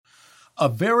A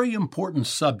very important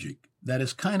subject that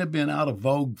has kind of been out of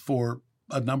vogue for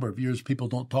a number of years, people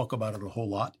don't talk about it a whole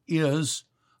lot, is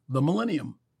the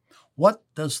millennium. What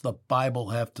does the Bible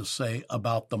have to say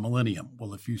about the millennium?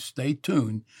 Well, if you stay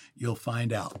tuned, you'll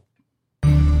find out.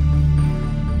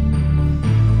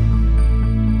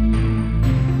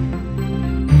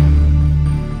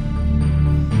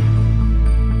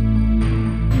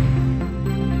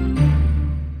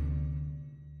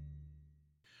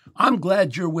 I'm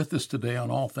glad you're with us today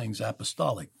on All Things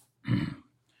Apostolic.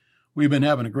 We've been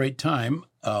having a great time.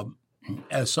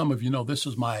 As some of you know, this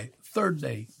is my third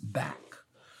day back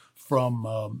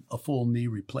from a full knee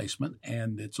replacement,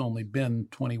 and it's only been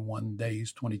 21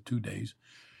 days, 22 days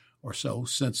or so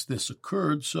since this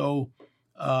occurred, so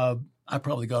I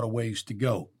probably got a ways to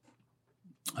go.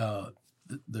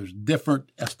 There's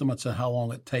different estimates of how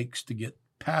long it takes to get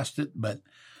past it, but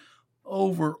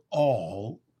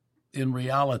overall, in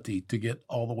reality, to get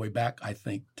all the way back, I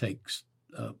think takes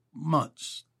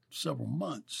months, several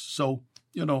months. So,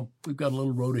 we've got a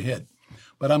little road ahead.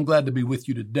 But I'm glad to be with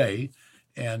you today,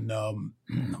 and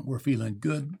we're feeling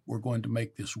good. We're going to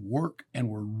make this work, and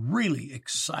we're really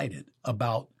excited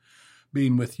about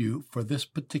being with you for this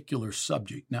particular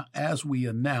subject. Now, as we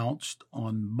announced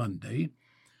on Monday,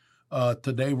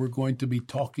 today we're going to be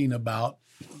talking about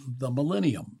the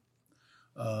millennium.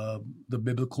 The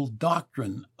biblical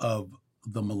doctrine of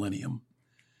the millennium.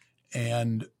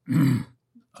 And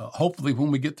hopefully when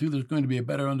we get through, there's going to be a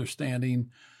better understanding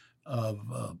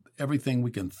of everything we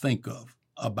can think of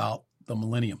about the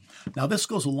millennium. Now, this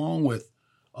goes along with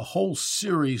a whole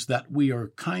series that we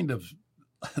are kind of,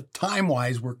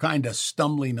 time-wise, we're kind of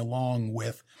stumbling along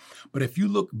with. But if you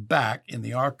look back in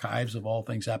the archives of All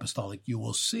Things Apostolic, you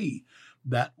will see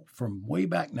that from way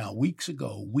back now, weeks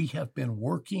ago, we have been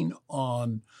working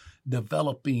on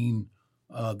developing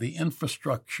the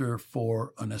infrastructure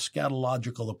for an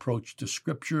eschatological approach to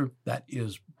Scripture that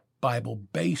is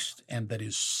Bible-based and that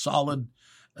is solid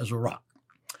as a rock.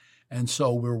 And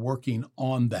so we're working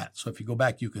on that. So if you go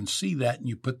back, you can see that, and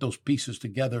you put those pieces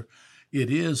together.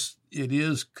 It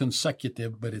is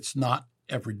consecutive, but it's not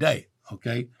every day,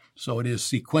 okay? So it is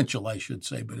sequential, I should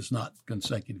say, but it's not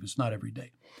consecutive. It's not every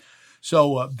day.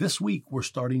 So this week, we're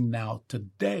starting now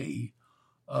today,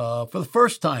 for the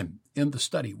first time in the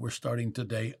study, we're starting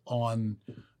today on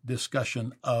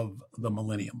discussion of the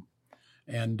millennium.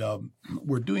 And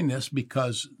we're doing this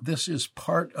because this is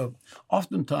part of,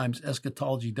 oftentimes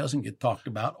eschatology doesn't get talked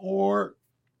about, or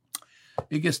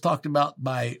it gets talked about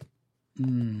by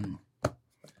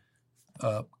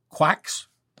quacks,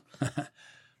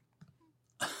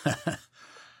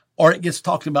 or it gets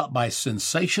talked about by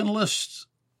sensationalists,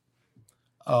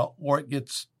 or it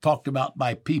gets talked about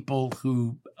by people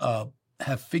who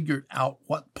have figured out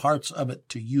what parts of it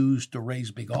to use to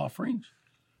raise big offerings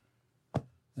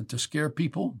and to scare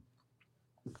people.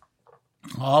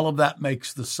 All of that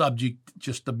makes the subject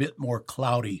just a bit more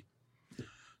cloudy.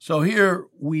 So here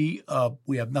we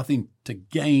have nothing to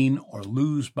gain or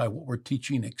lose by what we're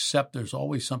teaching, except there's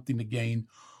always something to gain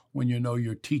when you know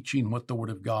you're teaching what the Word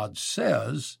of God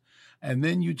says, and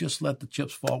then you just let the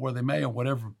chips fall where they may, or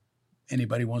whatever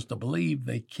anybody wants to believe,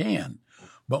 they can.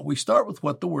 But we start with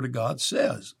what the Word of God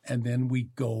says, and then we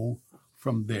go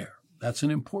from there. That's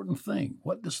an important thing.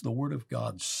 What does the Word of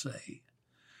God say?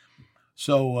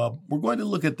 So we're going to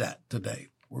look at that today.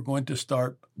 We're going to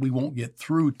start, we won't get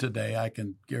through today, I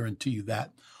can guarantee you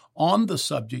that, on the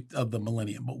subject of the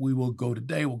millennium. But we will go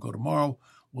today, we'll go tomorrow,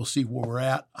 we'll see where we're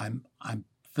at. I'm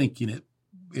thinking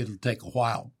it'll take a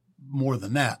while, more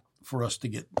than that, for us to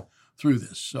get through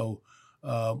this. So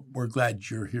we're glad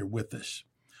you're here with us.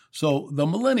 So the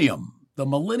millennium, the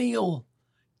millennial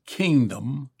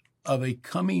kingdom of a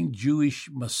coming Jewish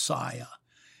Messiah,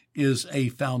 is a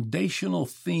foundational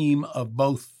theme of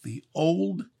both the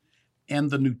Old and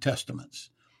the New Testaments.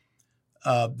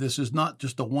 This is not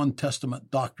just a one Testament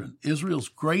doctrine. Israel's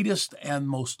greatest and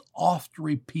most oft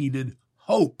repeated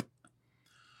hope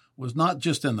was not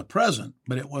just in the present,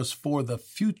 but it was for the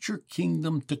future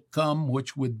kingdom to come,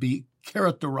 which would be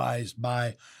characterized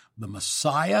by the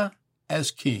Messiah as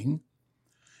king.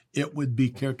 It would be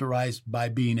characterized by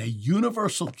being a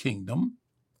universal kingdom.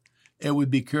 It would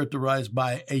be characterized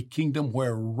by a kingdom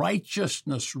where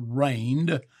righteousness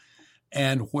reigned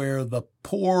and where the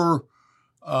poor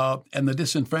and the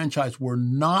disenfranchised were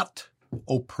not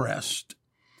oppressed.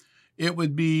 It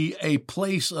would be a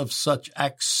place of such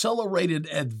accelerated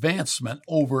advancement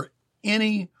over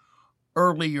any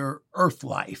earlier earth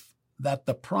life that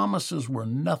the promises were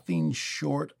nothing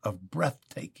short of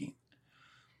breathtaking.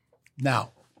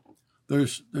 Now,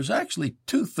 there's actually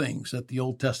two things that the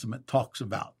Old Testament talks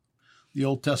about. The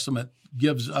Old Testament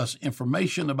gives us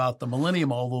information about the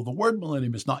millennium, although the word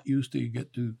millennium is not used till you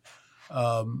get to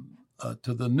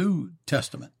the New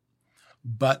Testament.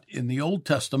 But in the Old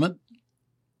Testament,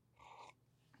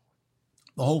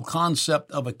 the whole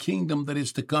concept of a kingdom that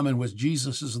is to come in which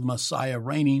Jesus is the Messiah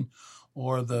reigning,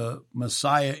 or the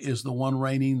Messiah is the one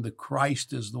reigning, the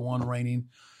Christ is the one reigning,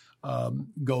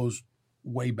 goes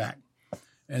way back.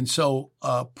 And so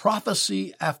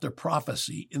prophecy after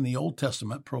prophecy in the Old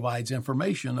Testament provides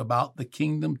information about the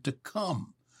kingdom to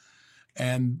come.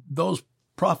 And those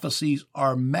prophecies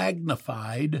are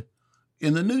magnified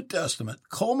in the New Testament,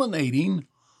 culminating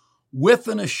with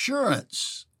an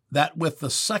assurance that with the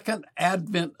second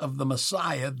advent of the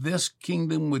Messiah, this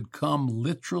kingdom would come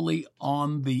literally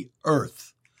on the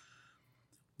earth.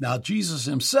 Now, Jesus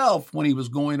himself, when he was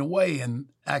going away in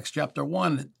Acts chapter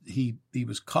 1, he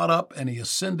was caught up and he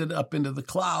ascended up into the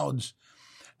clouds.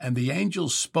 And the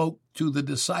angels spoke to the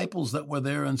disciples that were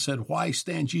there and said, "Why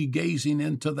stand ye gazing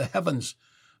into the heavens?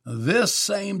 This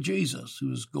same Jesus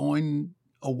who is going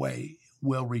away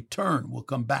will return, will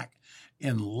come back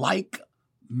in like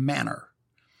manner."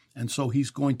 And so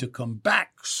he's going to come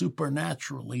back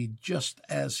supernaturally just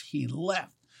as he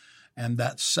left. And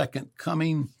that second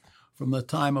coming from the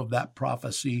time of that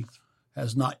prophecy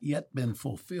has not yet been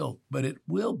fulfilled, but it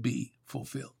will be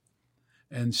fulfilled.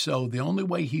 And so the only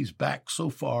way he's back so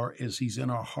far is he's in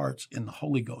our hearts in the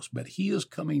Holy Ghost. But he is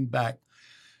coming back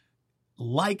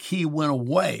like he went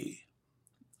away.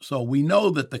 So we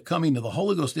know that the coming of the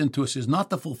Holy Ghost into us is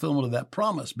not the fulfillment of that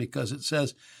promise, because it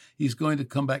says he's going to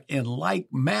come back in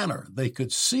like manner. They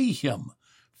could see him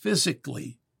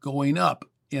physically going up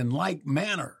in like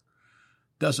manner.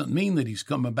 Doesn't mean that he's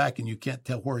coming back and you can't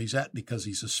tell where he's at because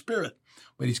he's a spirit,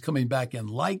 but he's coming back in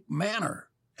like manner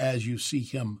as you see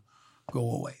him go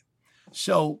away.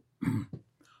 So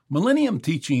millennium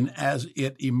teaching as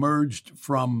it emerged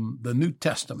from the New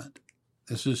Testament,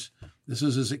 this is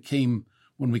as it came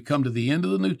when we come to the end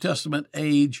of the New Testament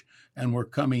age and we're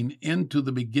coming into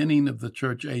the beginning of the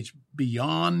church age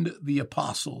beyond the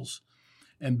apostles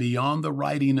and beyond the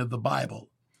writing of the Bible.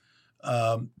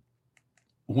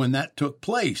 When that took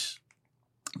place,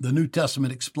 the New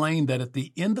Testament explained that at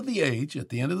the end of the age, at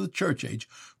the end of the church age,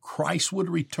 Christ would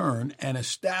return and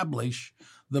establish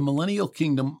the millennial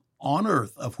kingdom on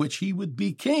earth, of which he would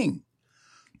be king.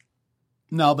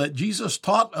 Now that Jesus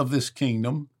taught of this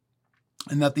kingdom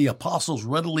and that the apostles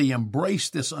readily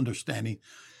embraced this understanding,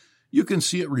 you can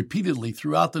see it repeatedly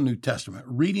throughout the New Testament.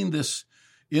 Reading this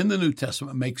in the New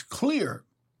Testament makes clear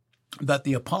that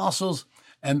the apostles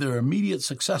and their immediate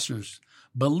successors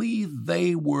believed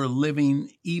they were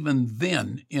living even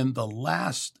then in the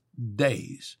last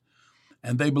days,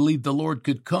 and they believed the Lord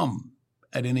could come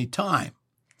at any time.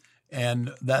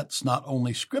 And that's not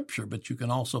only Scripture, but you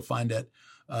can also find that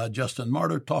Justin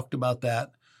Martyr talked about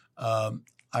that,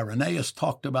 Irenaeus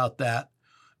talked about that,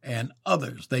 and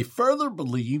others. They further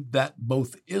believed that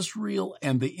both Israel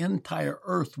and the entire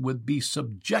earth would be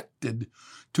subjected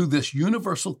to this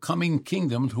universal coming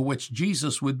kingdom to which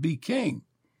Jesus would be king.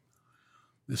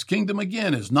 This kingdom,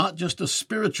 again, is not just a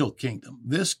spiritual kingdom.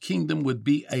 This kingdom would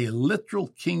be a literal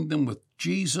kingdom with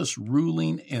Jesus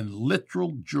ruling in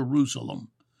literal Jerusalem.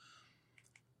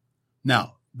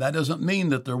 Now, that doesn't mean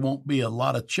that there won't be a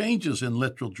lot of changes in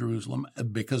literal Jerusalem,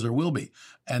 because there will be.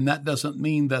 And that doesn't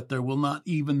mean that there will not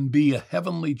even be a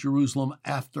heavenly Jerusalem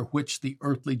after which the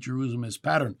earthly Jerusalem is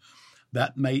patterned.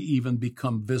 That may even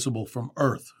become visible from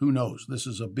earth. Who knows? This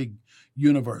is a big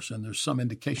universe, and there's some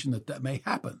indication that that may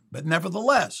happen. But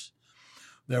nevertheless,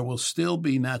 there will still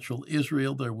be natural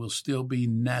Israel. There will still be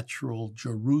natural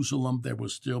Jerusalem. There will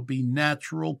still be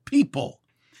natural people,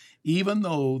 even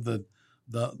though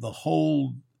the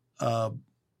whole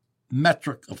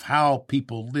metric of how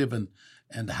people live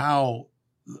and how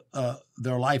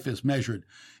their life is measured,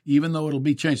 even though it'll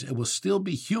be changed, it will still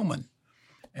be human.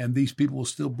 And these people will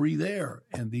still breathe air,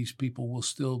 and these people will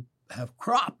still have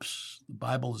crops. The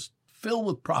Bible is filled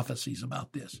with prophecies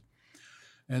about this.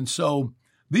 And so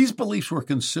these beliefs were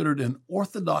considered an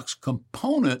orthodox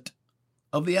component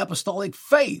of the apostolic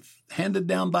faith handed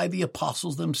down by the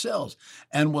apostles themselves,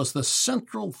 and was the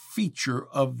central feature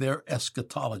of their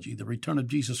eschatology. The return of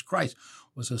Jesus Christ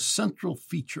was a central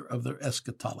feature of their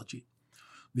eschatology.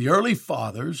 The early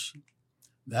fathers,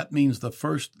 that means the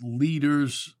first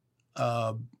leaders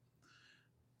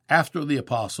after the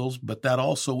apostles, but that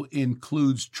also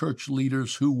includes church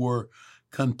leaders who were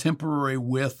contemporary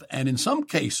with, and in some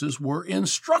cases were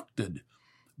instructed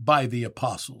by the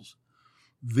apostles.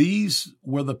 These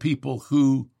were the people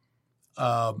who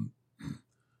got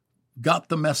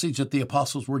the message that the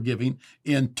apostles were giving.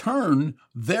 In turn,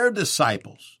 their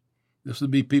disciples, This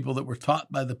would be people that were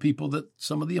taught by the people that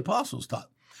some of the apostles taught.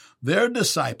 Their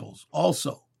disciples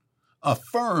also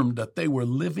affirmed that they were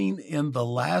living in the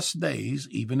last days,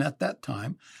 even at that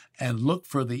time, and looked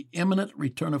for the imminent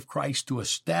return of Christ to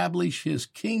establish his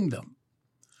kingdom.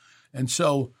 And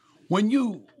so when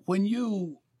you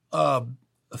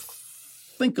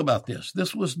think about this,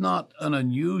 this was not an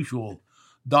unusual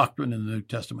doctrine in the New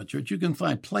Testament church. You can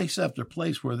find place after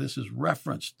place where this is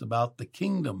referenced about the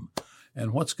kingdom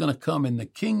and what's going to come in the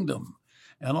kingdom,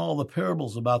 and all the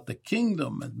parables about the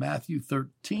kingdom in Matthew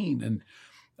 13,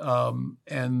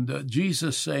 and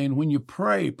Jesus saying, when you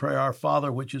pray, pray our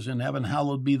Father which is in heaven,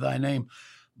 hallowed be thy name.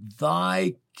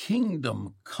 Thy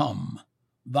kingdom come,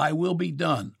 thy will be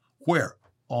done. Where?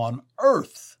 On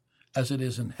earth as it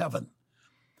is in heaven.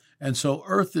 And so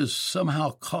earth is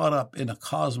somehow caught up in a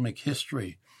cosmic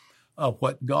history of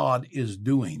what God is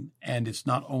doing. And it's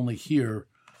not only here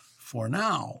for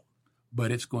now,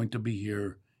 but it's going to be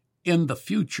here in the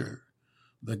future.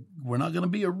 We're not going to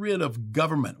be rid of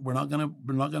government. We're not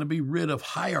going to be rid of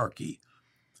hierarchy.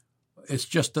 It's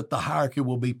just that the hierarchy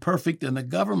will be perfect and the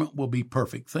government will be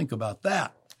perfect. Think about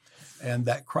that. And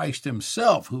that Christ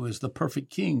himself, who is the perfect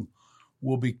king,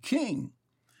 will be king.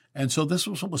 And so this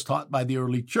was what was taught by the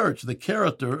early church. The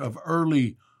character of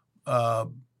early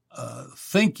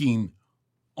thinking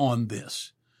on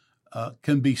this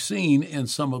can be seen in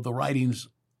some of the writings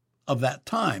of that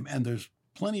time. And there's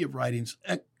plenty of writings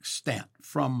extant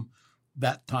from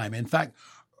that time. In fact,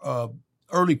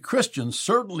 early Christians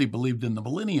certainly believed in the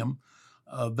millennium.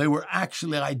 They were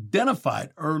actually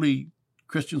identified. Early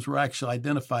Christians were actually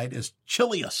identified as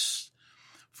chilias,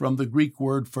 from the Greek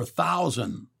word for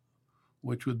thousand,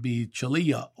 which would be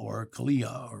chilia or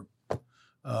kalia, or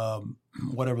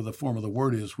whatever the form of the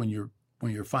word is when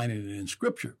you're finding it in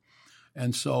Scripture.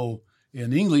 And so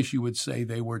in English, you would say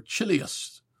they were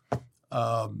chilias.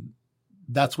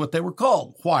 That's what they were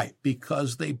called. Why?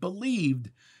 Because they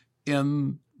believed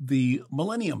in the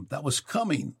millennium that was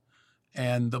coming.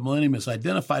 And the millennium is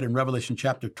identified in Revelation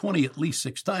chapter 20 at least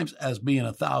 6 times as being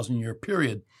a 1,000-year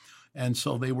period. And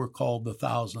so they were called the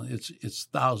it's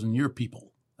 1,000-year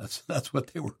people. That's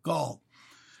what they were called.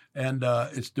 And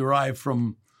it's derived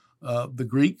from the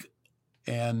Greek,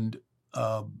 and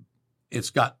it's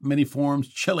got many forms.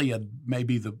 Chilia may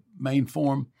be the main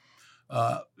form.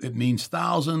 It means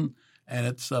 1,000, and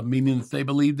it's meaning that they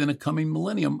believed in a coming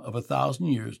millennium of 1,000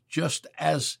 years, just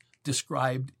as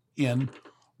described in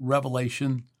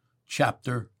Revelation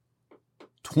chapter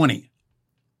 20.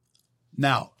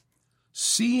 Now,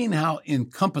 seeing how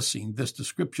encompassing this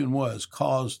description was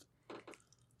caused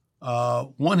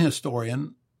one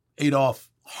historian, Adolf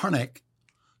Harnack,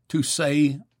 to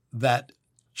say that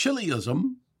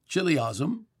Chiliasm,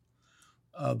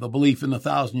 the belief in the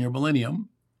 1,000-year millennium,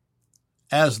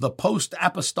 as the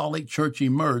post-apostolic church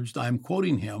emerged, I'm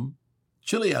quoting him,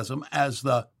 Chiliasm, as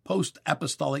the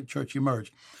post-apostolic church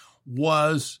emerged,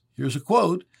 was, here's a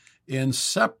quote,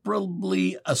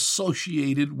 inseparably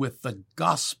associated with the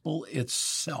gospel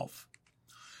itself.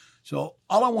 So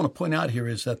all I want to point out here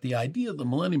is that the idea of the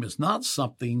millennium is not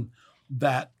something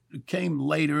that came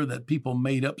later that people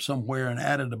made up somewhere and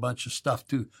added a bunch of stuff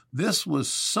to. This was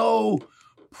so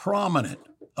prominent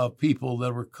of people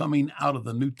that were coming out of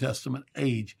the New Testament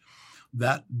age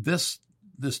that this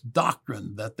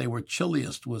doctrine that they were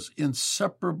Chiliast was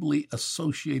inseparably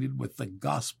associated with the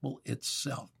gospel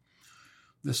itself.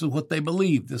 This is what they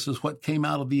believed. This is what came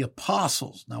out of the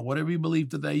apostles. Now, whatever you believe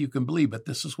today, you can believe, but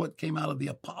this is what came out of the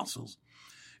apostles.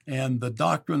 And the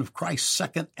doctrine of Christ's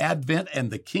second advent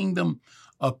and the kingdom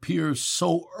appears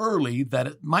so early that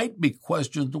it might be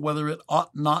questioned whether it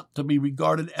ought not to be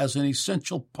regarded as an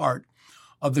essential part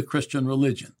of the Christian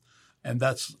religion. And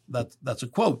that's a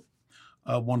quote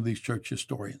of one of these church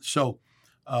historians. So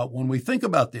when we think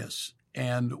about this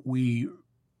and we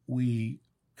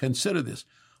consider this,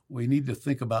 we need to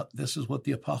think about this is what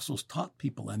the apostles taught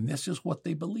people, and this is what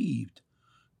they believed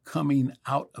coming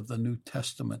out of the New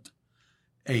Testament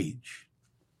age.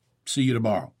 See you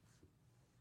tomorrow.